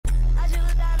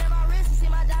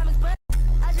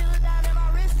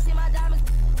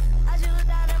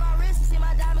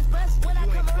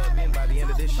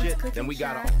Then we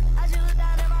got I just look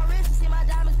down at my wrist and see my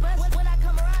diamonds bust. When I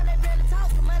come around, they barely talk,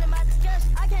 the money my discussion.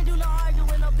 I can't do no arguing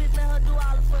with no bitch, let her do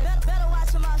all the fuss. Better watch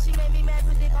her mouth, she made me mad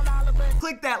with dick on all the buttons.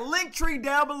 Click that link tree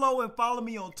down below and follow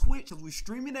me on Twitch because we're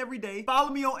streaming every day. Follow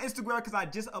me on Instagram because I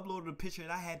just uploaded a picture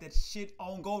and I had that shit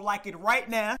on. Go like it right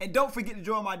now. And don't forget to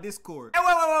join my Discord. And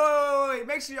wait.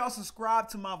 Make sure y'all subscribe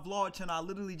to my vlog channel. I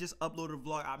literally just uploaded a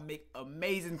vlog. I make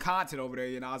amazing content over there,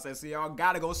 you know what I'm saying? So y'all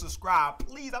gotta go subscribe.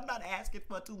 Please, I'm not asking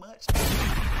for too much.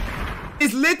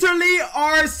 It's literally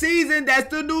our season. That's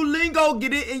the new lingo.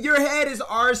 Get it in your head. It's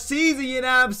our season, you know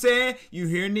what I'm saying? You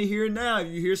hearing it here now. If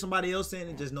you hear somebody else saying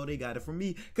it, just know they got it from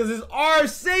me. Because it's our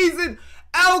season.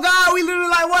 Oh, God. We literally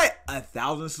like, what?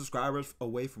 1,000 subscribers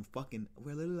away from fucking...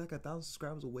 We're literally like 1,000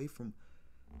 subscribers away from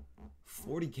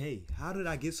 40K. How did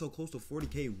I get so close to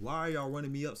 40K? Why are y'all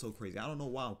running me up so crazy? I don't know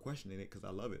why I'm questioning it because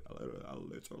I love it. I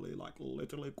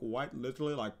literally, quite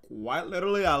literally,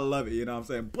 I love it. You know what I'm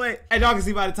saying? But as y'all can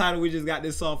see by the title, we just got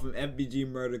this song from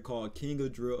Fbg Murda called King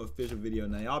of Drill official video.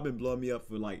 Now, y'all been blowing me up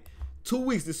for like 2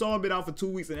 weeks. The song been out for 2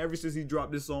 weeks, and ever since he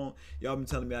dropped this song, y'all been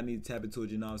telling me I need to tap into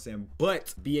it, you know what I'm saying?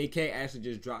 But BAK actually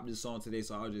just dropped this song today,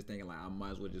 so I was just thinking like I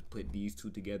might as well just put these two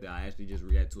together. I actually just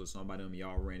react to a song by them.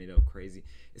 Y'all ran it up crazy.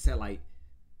 It's at like,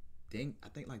 dang, I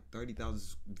think like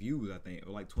 30,000 views, I think,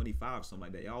 or like 25, something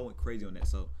like that. Y'all went crazy on that,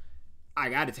 so I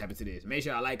gotta tap into this. Make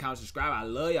sure y'all like, comment, subscribe. I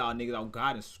love y'all niggas. Oh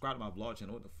God, and subscribe to my vlog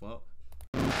channel. What the fuck?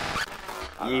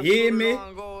 You hear me?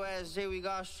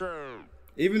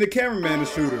 Even the cameraman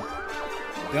is shooter.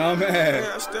 Dumbass.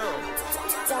 Yeah, still.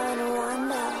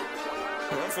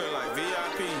 I'm feeling like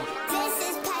VIP. This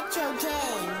is Petro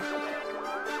King.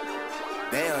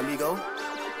 Damn, amigo.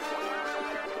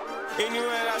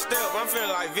 Anywhere I step, I'm feeling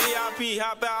like VIP.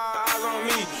 Hop out, eyes on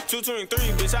me.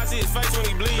 223, bitch, I see his face when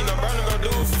he bleed. No brother gon'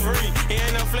 do it for free. He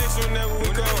ain't no flex whenever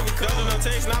we come. Don't do no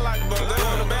text, not like the bug.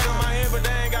 On the back of my head, but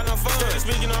they ain't got no fun.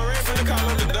 Speaking on red from the call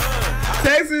of the done.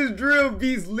 Texas drill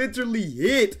beats literally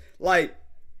hit. Like,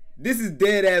 this is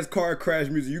dead ass car crash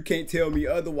music. You can't tell me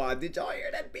otherwise. Did y'all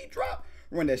hear that beat drop?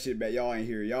 Run that shit back. Y'all ain't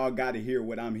hear. Y'all gotta hear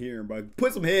what I'm hearing, bro.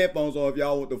 Put some headphones on if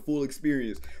y'all want the full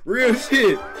experience. Real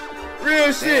shit.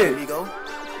 Real shit. Amigo.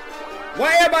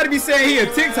 Why everybody be saying he a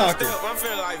TikToker? I'm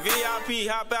feeling like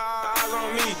VIP. Hop out, eyes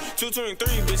on me. 223,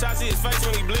 bitch, I see his face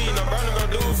when he bleed. No brother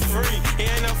gon' do it for free. He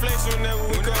ain't no flex whenever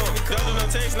we come. Don't do no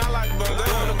text, not like the bug.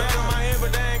 On the back of my head,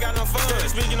 but they ain't got no fun.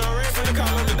 Speaking on red from the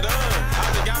call of the done.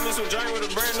 I just got me some drink with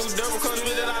a brand new double cup,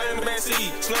 spit it out in the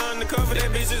backseat. Slung the cover,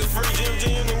 that bitch is a free.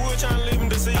 Jim in the wood trying to leave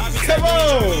him deceased. Come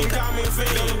on. Call me a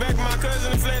fiend. On the back of my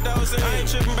cousin and flint the whole scene. I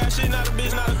ain't tripping about shit, not a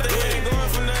bitch, not a thing. Ain't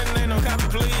going for nothing, ain't no copy,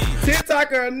 please.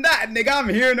 TikToker or not, nigga, I'm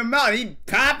hearing him out. He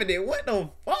popping it. What the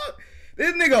fuck?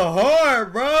 This nigga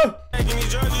hard, bro. Give me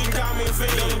drugs, you can call me a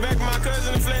fiend. On the back of my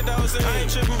cousin and flint the whole scene. I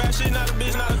ain't tripping about shit, not a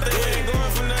bitch, not a thing. Ain't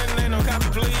going for nothing, ain't no copy,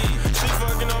 please. She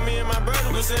fucking on me and my brother,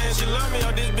 but saying she love me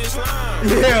on this bitch line.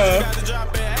 Yeah. Got to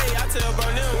drop it, hey, I tell bro,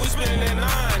 we spending that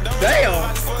 9. Don't damn.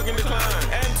 Watch the fucking decline.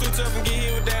 Ain't too tough and get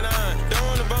hit with that 9. Don't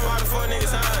want to bum why the fuck niggas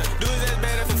high. Do his ass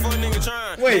bad if a fuck nigga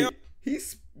trying. Wait,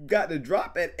 he's got the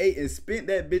drop at 8 and spent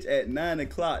that bitch at 9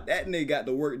 o'clock. That nigga got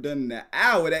the work done in an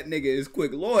hour. That nigga is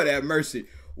quick. Lord have mercy.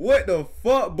 What the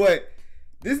fuck? But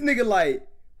this nigga, like,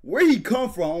 where he come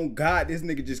from? Oh God, this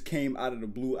nigga just came out of the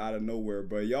blue, out of nowhere,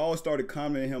 bro. Y'all started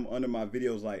commenting him under my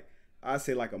videos like, I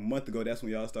say like a month ago. That's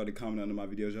when y'all started commenting under my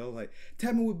videos. Y'all like,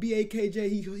 tap me with BAKJ.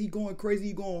 He going crazy.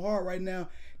 He going hard right now.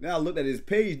 Now I looked at his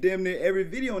page. Damn near every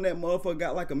video on that motherfucker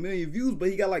got like 1 million views, but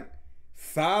he got like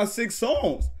 5, 6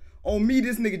 songs. On me,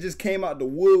 this nigga just came out the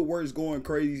woodworks going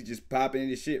crazy. He's just popping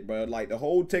this shit, bro. Like the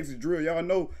whole Texas drill. Y'all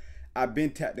know I've been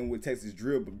tapped in with Texas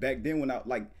drill, but back then when I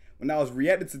was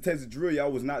reacting to Texas drill,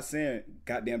 y'all was not saying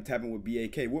goddamn tapping with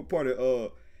BAK. What part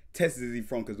of Texas is he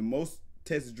from? Because the most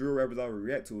Texas drill rappers I would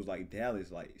react to was like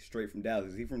Dallas, like straight from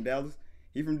Dallas. Is he from Dallas?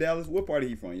 He from Dallas? What part is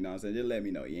he from? You know what I'm saying? Just let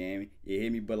me know. You hear me? You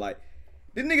hear me? But like,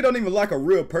 this nigga don't even like a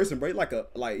real person, bro.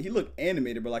 He look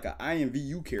animated, but like an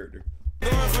IMVU character.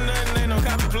 Going for nothing, ain't no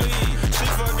copy, please. She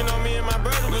fucking on me and my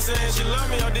brother, but saying she love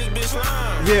me on this bitch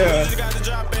line. Yeah. We just got to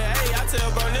drop it, hey, I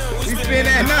tell bro, we spend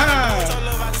that 9. Told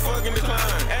love, I just fucking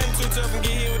decline. Ain't too tough and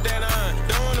get hit with that 9.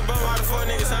 Don't want to bum why the fuck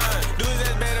niggas high. Do his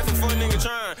ass bad if a fuck nigga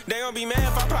trying. They gon' be mad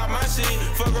if I pop my shit.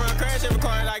 Fuck around, crash every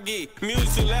car that I get.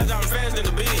 Music too loud, I'm faster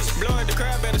than the bitch. Blow at the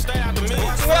crowd, better stay out the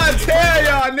mix. What I tell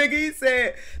y'all, nigga, he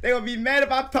said they gonna be mad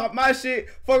if I pop my shit.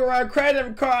 Fuck around, crash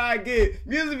every car I get.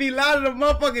 Music be louder than a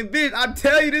motherfucking bitch. I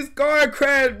tell you, this car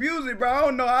crash music, bro. I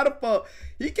don't know how the fuck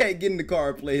he can't get in the car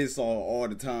and play his song all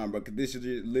the time, bro. Cause this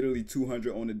is literally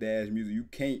 200 on the dash music.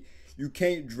 You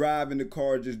can't drive in the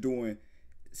car just doing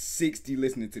 60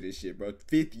 listening to this shit, bro.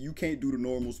 50, you can't do the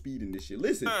normal speed in this shit.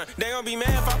 Listen. They gon' be mad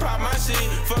if I pop my shit.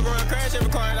 Fuck around, crash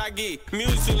every car that I get.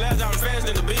 Music too loud, I'm fast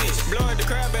in the bitch. Blow at the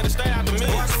crowd, better stay out the mix.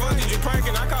 Why the fuck is you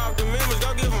pranking? I call up the members,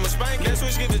 go give them a spank. That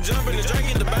switch get the jumping, the drink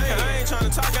get the bang. I ain't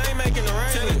tryna talk, I ain't making the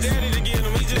rain. Tell his daddy to get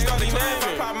him, he just got the name. If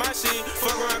I pop my shit,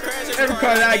 fuck around, crash every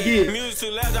car that I get. Music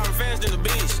too loud, I'm fast in the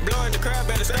bitch. Blow at the crowd,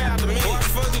 better stay out the mix. Why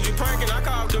the fuck is you pranking? I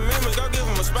call up the members, go give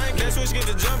them a spank. That switch get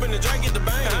the jumping, the drink get the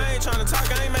bang. I ain't tryna talk,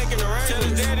 I ain't making the rain. Tell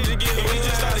his daddy to get him, he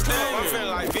just started claiming. I'm feeling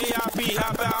like VIP,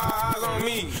 hop out, all eyes on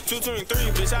me.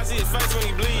 223, bitch, I see his face when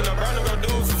he bleed. No brother gon' do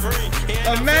it for free.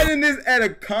 Imagine this at a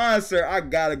concert. I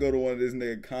gotta go to one of this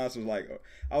nigga concerts. Like,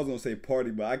 I was gonna say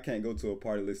party, but I can't go to a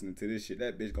party listening to this shit.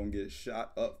 That bitch gonna get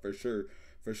shot up for sure.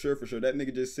 For sure. That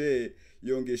nigga just said,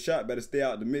 you don't get shot, better stay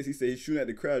out the mix. He said he's shooting at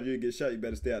the crowd, you get shot, you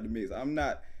better stay out the mix. I'm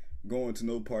not going to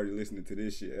no party listening to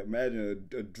this shit. Imagine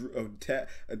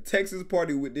a Texas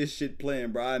party with this shit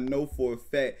playing, bro. I know for a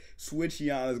fact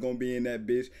Switchiana's gonna be in that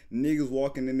bitch. Niggas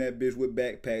walking in that bitch with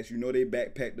backpacks. You know they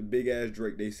backpacked the big ass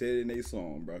Drake. They said it in their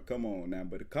song, bro. Come on now.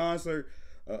 But the concert,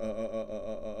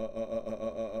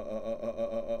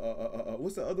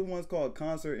 what's the other ones called?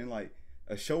 Concert and like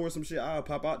a show or some shit. I'll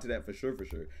pop out to that for sure.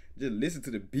 Just listen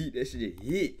to the beat. That shit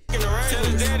hit.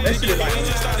 That shit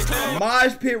like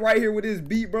mosh pit right here with this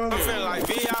beat, bro. I'm feeling like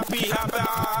VIP, hop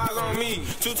out, eyes on me.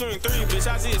 223, bitch,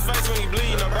 I see his face when he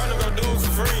bleed. No brother gon' do it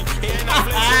for free. He ain't no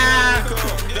flex.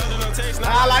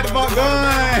 I like the fuck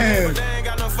guns. They ain't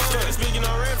got no phone. Speaking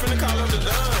on red, finna call up the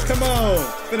Don. Come on,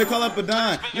 finna call up a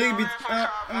Don. Nigga be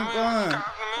gone.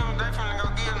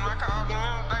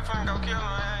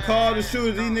 Call the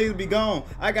shooters, these niggas be gone.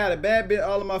 I got a bad bit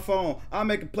all on my phone. I'm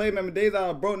making play, remember days I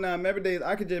was broke now. Remember days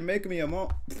I could just make me a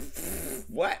month.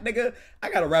 What, nigga?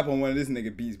 I gotta rap on one of this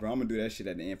nigga beats, bro. I'm gonna do that shit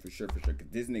at the end for sure. Cause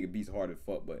this nigga beats hard as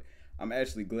fuck, but I'm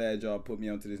actually glad y'all put me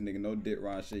onto this nigga. No Dick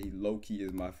Ron shit. He low-key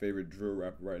is my favorite drill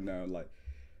rapper right now. Like,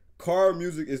 car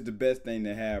music is the best thing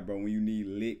to have, bro, when you need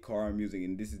lit car music,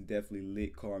 and this is definitely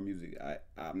lit car music.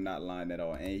 I'm not lying at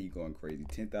all, and he going crazy.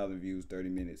 10,000 views, 30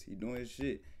 minutes. He doing his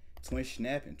shit. Twin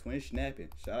snapping.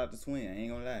 Shout out to Twin, I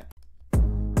ain't gonna lie.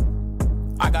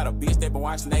 I got a bitch that been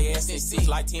watching they ass since 6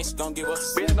 like 10, she gon' give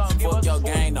us a fuck your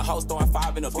gang, the host throwing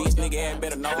 5 in a bitch, nigga ass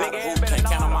better know how to hoop. Can't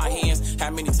count on my hands, how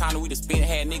many times we just spent,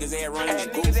 had niggas ass running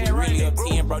and goofy. Really up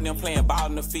 10, bro, them playing ball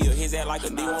in the field, his ass like a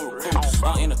D1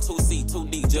 recruit. In a 2C,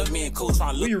 2D, just me and Cool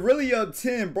trying to look. We really up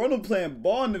 10, bro, them playing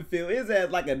ball in the field, his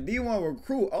ass like a D1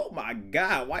 recruit. Oh my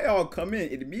God, why y'all come in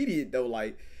immediate though?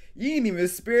 Like, you ain't even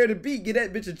spare the beat, get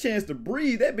that bitch a chance to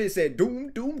breathe. That bitch said doom,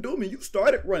 doom, doom, and you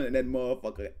started running that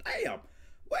motherfucker. Damn.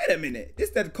 Wait a minute.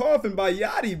 It's that Coffin by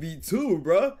Yachty beat too,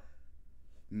 bro.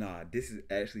 Nah, this is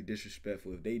actually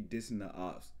disrespectful. If they dissing the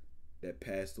ops that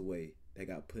passed away, that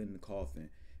got put in the coffin,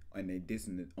 and they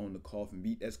dissing it on the Coffin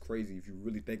beat, that's crazy. If you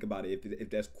really think about it, if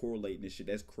that's correlating and shit,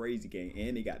 that's crazy, gang.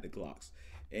 And they got the Glocks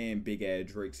and big ass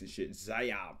Drakes and shit.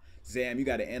 Zam, you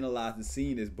gotta analyze the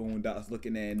scene as Boondocks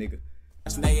looking at, nigga.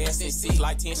 They ass in 6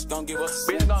 like 10, she gon' give us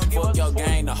a fuck your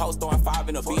gang, the host throwing 5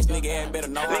 in a bitch, nigga ass better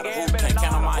know how to hoop. Can't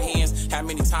count on my hands, how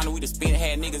many times we just spent,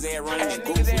 had niggas ass running and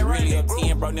goofy. Really up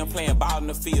 10, bro, them playing ball in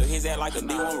the field, his ass like a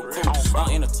D1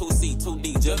 recruit. In a 2C,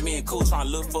 2D, just me and Cool trying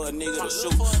to look for a nigga to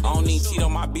shoot. I don't even cheat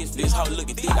on my bitch, this hoe look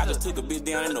at dick, I just took a bitch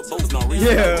down in the booth. No reason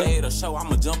to the show,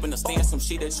 I'ma jump in the stand, some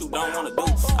shit that you don't wanna do.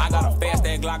 I got a fast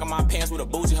ass Glock in my pants with a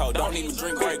bougie hoe, don't even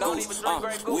drink Grey Goose.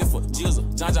 With a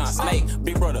Jizzle, John Snake,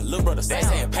 big brother, little brother, Sass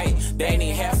and Pay. They ain't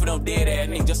even half of them dead ass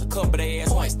niggas, just a couple of their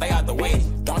ass ones. Stay out the way.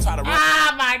 Don't try to run.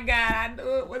 Ah, my God, I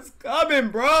knew it was coming,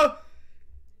 bro.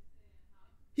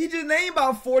 He just named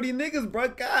about 40 niggas, bro.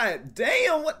 God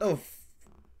damn, what the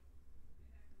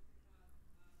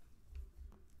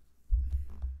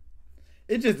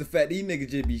It's just the fact these niggas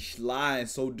just be lying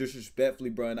so disrespectfully,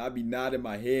 bro, and I be nodding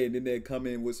my head, and then they come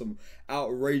in with some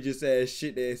outrageous ass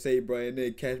shit they say, bro, and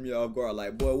then catch me off guard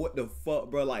like, boy, what the fuck,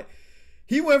 bro? Like,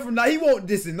 he went from he won't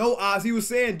diss in no ops. He was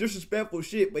saying disrespectful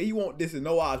shit, but he won't diss in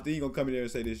no ops. Then he gonna come in there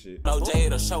and say this shit. No J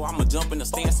the show, I'ma jump in the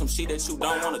stand, some shit that you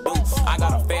don't wanna do. I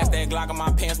got a fast ass Glock in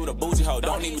my pants with a bougie hoe.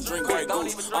 Don't even drink Grey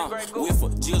Goose. With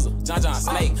a Jizzle, John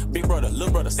Snake, big brother,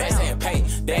 little brother, Sass and Pay.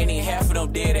 They ain't even half of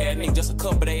them dead ass niggas, just a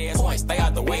couple of their ass ones. Stay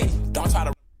out the way. Don't try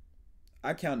to.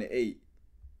 I counted 8.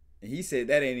 And he said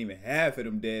that ain't even half of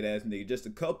them dead ass niggas, just a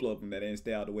couple of them that ain't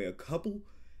stay out the way. A couple?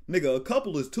 Nigga, a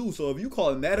couple is 2. So if you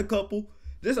calling that a couple,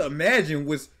 just imagine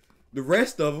what's the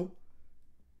rest of them.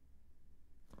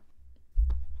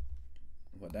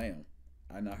 Well, damn.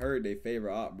 And I heard they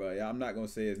favorite op, bro. Yeah, I'm not gonna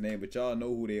say his name, but y'all know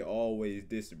who they always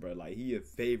dissing, bro. Like, he a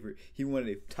favorite. He one of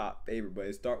their top favorite, but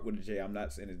it start with a J. I'm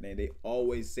not saying his name. They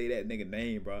always say that nigga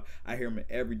name, bro. I hear him in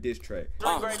every diss track.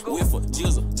 With a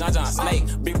Jizzle, John Snake,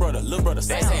 big brother, little brother,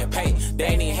 Sass and Pay. They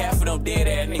ain't even half of them dead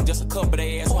ass niggas, just a couple of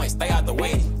their ass points. Stay out the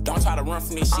way. Don't try to run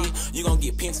from this shit. You gon'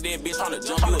 get pinned to that bitch trying to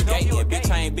jump you a gate. Yeah, bitch,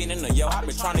 I ain't been in the yo. I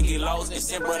been trying to get lost and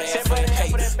send brother ass for the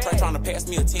pay. Try trying to pass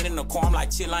me a 10 in the car. I'm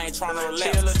like, chill, I ain't trying to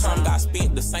relax. Some got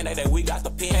spit the same day that we got the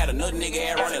pin. Had another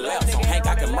nigga ass running laps. On Hank,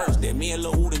 I can merge that. Me and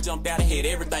Lil Wood and jumped out and hit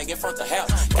everything in front of the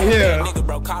house. Yeah. Nigga,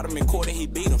 bro, caught him in court and he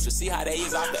beat him. Should see how they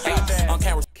is off the app. On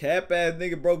camera. Cap ass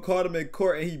nigga, bro, caught him in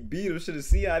court and he beat him. Should have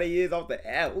seen how they is off the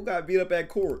app. Who got beat up at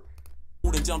court?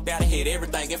 And jumped out and hit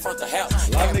everything in front of the house.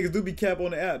 A lot of niggas do be cap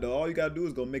on the app though. All you gotta do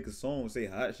is go make a song, say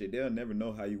hot shit. They'll never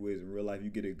know how you is in real life. You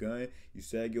get a gun, you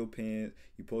sag your pants,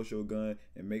 you post your gun,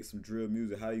 and make some drill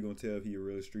music. How you gonna tell if he a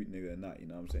real street nigga or not? You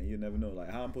know what I'm saying? You never know. Like,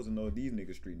 how I'm supposed to know these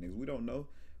niggas street niggas? We don't know.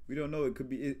 We don't know. It could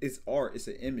be. It's art. It's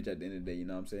an image at the end of the day. You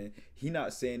know what I'm saying? He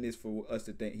not saying this for us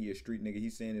to think he a street nigga.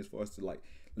 He's saying this for us to like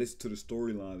listen to the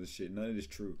storylines and shit. None of this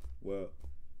true. Well,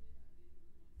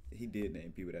 he did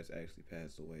name people that's actually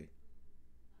passed away.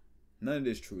 None of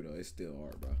this true though. It's still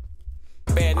art, bro.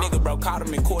 Bad nigga, bro, caught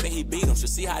him in court and he beat him. Should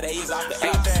see how they is off the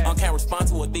app. Can't respond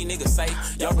to what these niggas say.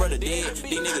 Your brother dead.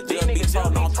 These niggas just be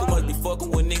trolling on too much, be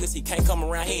fucking with niggas. He can't come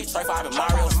around. He ain't straight 5 and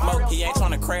Mario smoke. He ain't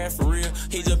trying to crash for real.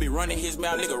 He just be running his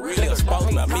mouth. Nigga really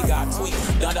exposed. About me got tweet.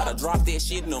 Done gotta drop that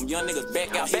shit and them young niggas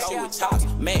back out. Hit shit with chops.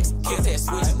 Max, kills that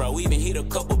switch, bro. We even hit a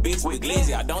couple bitches with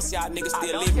glizzy. I don't see how niggas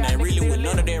still living. Ain't really with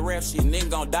none of that rap shit. Nigga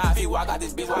gon' die if he walk out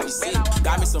this bitch while we sitting.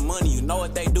 Got me some money. You know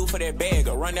what they do for that bag.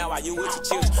 Or run out while you with your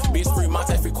children. Bitch free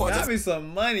Monte free quarters. Got me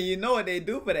some money. You know what they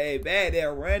do for that bad.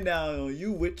 They'll run down on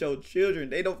you with your children.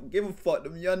 They don't give a fuck.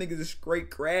 Them young niggas is straight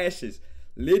crashes.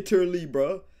 Literally,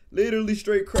 bro. Literally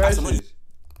straight crashes.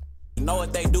 You know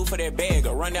what they do for that bag.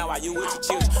 Or run out while you with your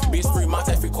children. Bitch free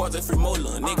Monte free quarters free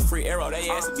Mola. Nigga free Arrow. They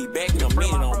ass to be back in a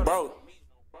minute on bro.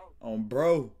 On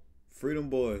bro. Freedom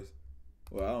Boys.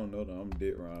 Well, I don't know though. I'm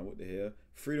dead wrong. What the hell?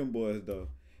 Freedom Boys though.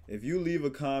 If you leave a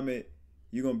comment,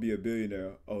 you're gonna be a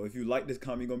billionaire. Oh, if you like this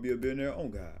comment, you're gonna be a billionaire. Oh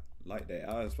God, like that.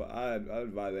 I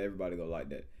advise everybody to go like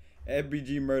that.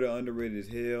 Fbg Murda underrated as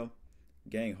hell.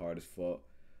 Gang hard as fuck.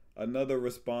 Another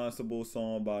responsible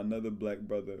song by another black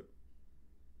brother.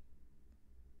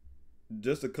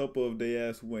 Just a couple of they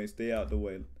ass who ain't stay out the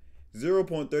way.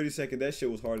 0.30 seconds. That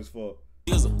shit was hard as fuck.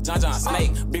 John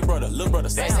Snake, big brother, little brother,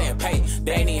 Sass and Pay.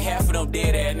 They ain't even half of them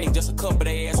dead ass niggas, just a couple of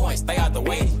their ass points. Stay out the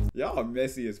way. Y'all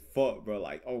messy as fuck, bro.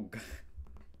 Like, oh God.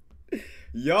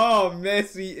 Y'all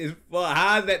messy as fuck.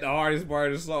 How is that the hardest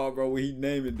part of the song, bro? When he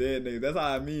naming dead niggas. That's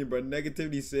how I mean, bro.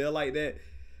 Negativity sell like that.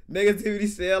 Negativity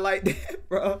sell like that,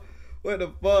 bro. What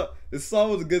the fuck? The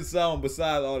song was a good song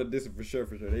besides all the dissing for sure,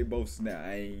 for sure. They both snap.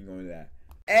 I ain't gonna lie.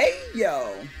 Hey,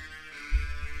 yo.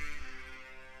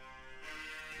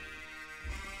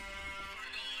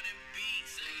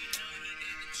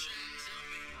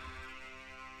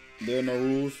 There are no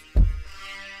rules.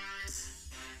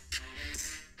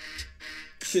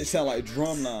 Shit sound like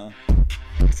drumline.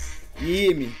 You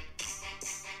hear me?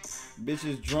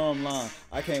 Bitches drumline.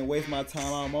 I can't waste my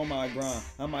time, I'm on my grind.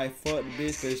 I might fuck the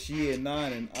bitch cause she at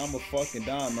 9 and I'm a fucking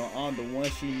dime. No, I'm the one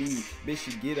she need. Bitch,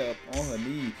 she get up on her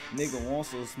knee. Nigga wants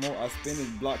some smoke, I spin his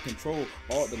block control,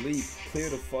 alt delete, clear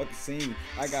the fucking scene.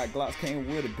 I got Glocks, came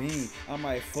with a beam. I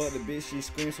might fuck the bitch, she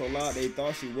screamed so loud they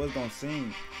thought she was gonna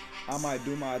sing. I might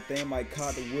do my thing, might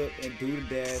caught the whip and do the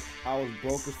dash. I was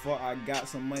broke as fuck, I got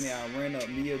some money, I ran up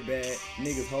me a bag.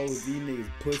 Niggas hoes, these niggas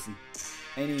pussy.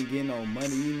 Ain't even getting no money,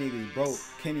 these niggas broke.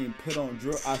 Can't even put on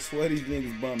drill, I swear these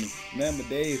niggas bumming. Remember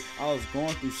days, I was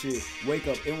going through shit. Wake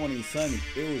up, it wasn't even sunny,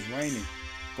 it was raining.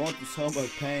 Going through so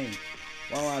much pain.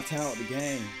 While I tout the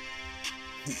game.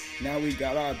 Now we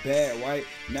got our bad, right?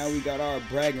 Now we got our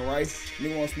bragging rights.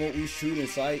 Nigga want smoke, we shoot in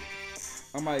sight.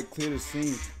 I might clear the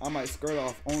scene, I might skirt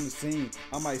off on the scene.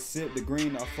 I might sip the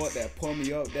green, I fuck that, pull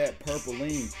me up that purple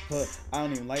lean. Huh, I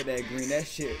don't even like that green, that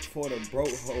shit for the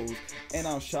broke hoes. And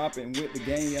I'm shopping with the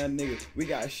gang young niggas, we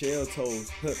got shell toes.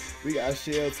 Huh, we got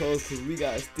shell toes cause we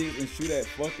got sticks and shoot at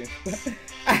fucking.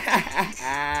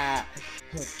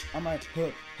 I might,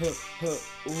 ooh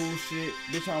shit,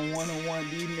 bitch I'm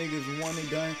 1-on-1, these niggas one and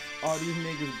done. All these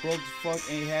niggas broke as fuck,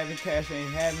 ain't having cash,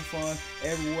 ain't having fun.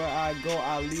 Everywhere I go,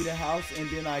 I leave the house and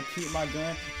then I keep my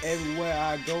gun. Everywhere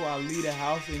I go, I leave the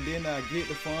house and then I get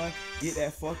the fun. Get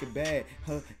that fucking bag,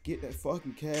 get that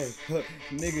fucking cash,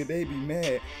 nigga they be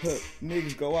mad,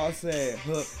 niggas go outside,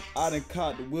 I done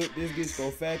caught the whip, this bitch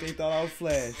go fast, they thought I was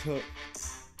Flash,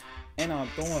 and I'm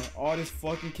throwing all this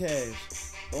fucking cash.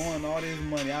 throwing all this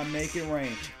money, I make it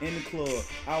rain. In the club,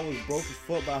 I was broke as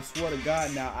fuck, but I swear to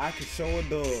God now I can show a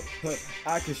dub.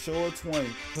 I can show a 20.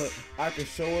 I can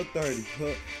show a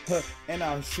 30. And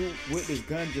I'll shoot with this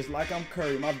gun just like I'm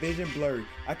Curry. My vision blurry,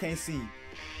 I can't see.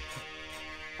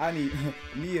 I need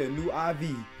me a new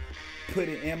IV. Put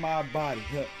it in my body.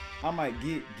 I might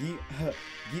get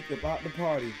geeked about the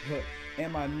party.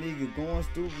 And my nigga going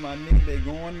stupid, my nigga they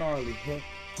going gnarly.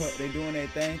 They doing that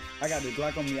thing. I got this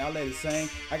Glock on me, I let it sing.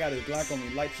 I got this Glock on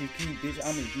me like Chief Keef, bitch.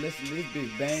 I'm just listening to this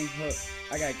bitch bang.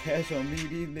 I got cash on me,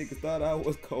 these niggas thought I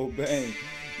was Cobain.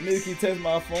 Niggas keep texting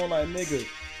my phone like, nigga,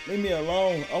 leave me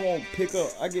alone, I won't pick up.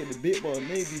 I get the big boy,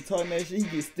 nigga be talking that shit, he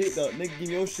get sticked up. Nigga give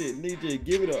me your shit, nigga just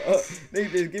give it up.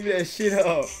 Nigga just give me that shit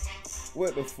up.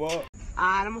 What the fuck?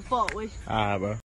 Alright, I'ma fuck with you. Alright, bro.